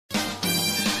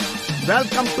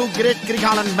Welcome to great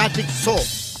Kirikalan magic show.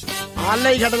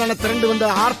 அலைகடலான திரண்டு வந்து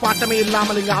ஆர்ப்பாட்டமே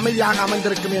இல்லாமல் இங்கு அமைதியாக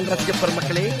அமைந்திருக்கும் என் ரசிக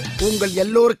பெருமக்களே, உங்கள்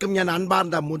எல்லோருக்கும் என்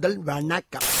அன்பார்ந்த முதல்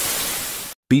வணக்கம்.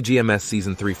 BGMS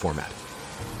Season 3 format.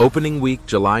 Opening week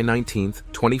July 19th,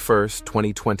 21st,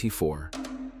 2024.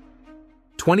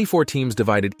 24 teams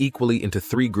divided equally into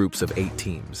 3 groups of 8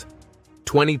 teams.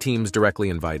 20 teams directly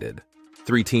invited.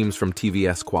 3 teams from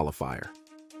TVS qualifier.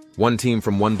 1 team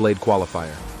from One Blade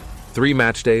qualifier. 3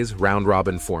 match days,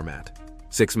 round-robin format.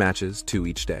 6 matches, 2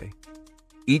 each day.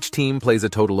 Each team plays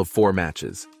a total of 4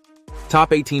 matches.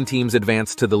 Top 18 teams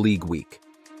advance to the league week.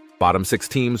 Bottom 6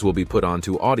 teams will be put on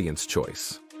to audience choice.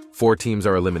 4 teams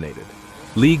are eliminated.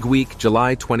 League week,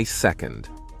 July 22nd,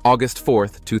 August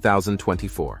 4th,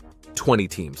 2024. 20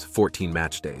 teams, 14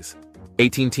 match days.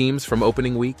 18 teams from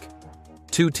opening week.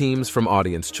 2 teams from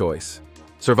audience choice.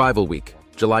 Survival week,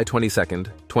 July 22nd,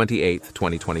 28th,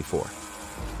 2024.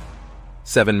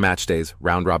 7 match days,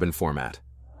 round-robin format.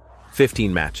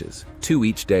 15 matches, 2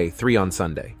 each day, 3 on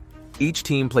Sunday. Each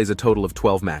team plays a total of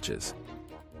 12 matches.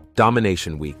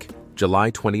 Domination week, July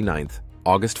 29th,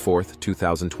 August 4th,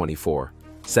 2024.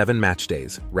 7 match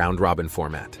days, round-robin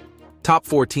format. Top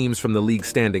 4 teams from the league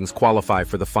standings qualify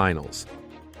for the finals.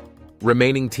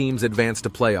 Remaining teams advance to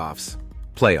playoffs.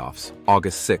 Playoffs,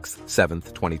 August 6th, 7th,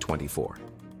 2024.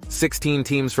 16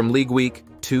 teams from league week,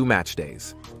 2 match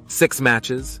days. 6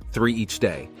 matches, 3 each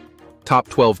day. Top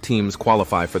 12 teams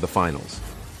qualify for the finals.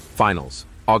 Finals,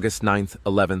 August 9th,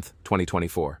 11th,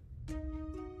 2024.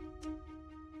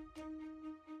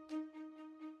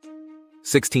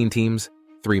 16 teams,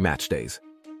 3 match days.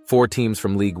 4 teams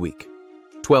from league week.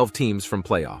 12 teams from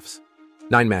playoffs.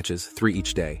 9 matches, 3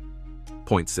 each day.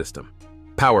 Point system.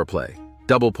 Power play.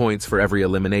 Double points for every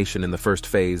elimination in the first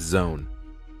phase zone.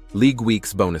 League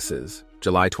week's bonuses.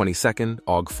 July 22nd,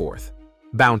 Aug 4th.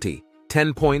 Bounty.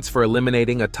 10 points for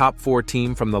eliminating a top 4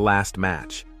 team from the last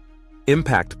match.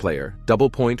 Impact player. Double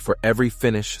point for every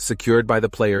finish secured by the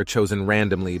player chosen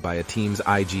randomly by a team's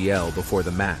IGL before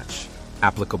the match.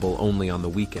 Applicable only on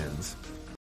the weekends.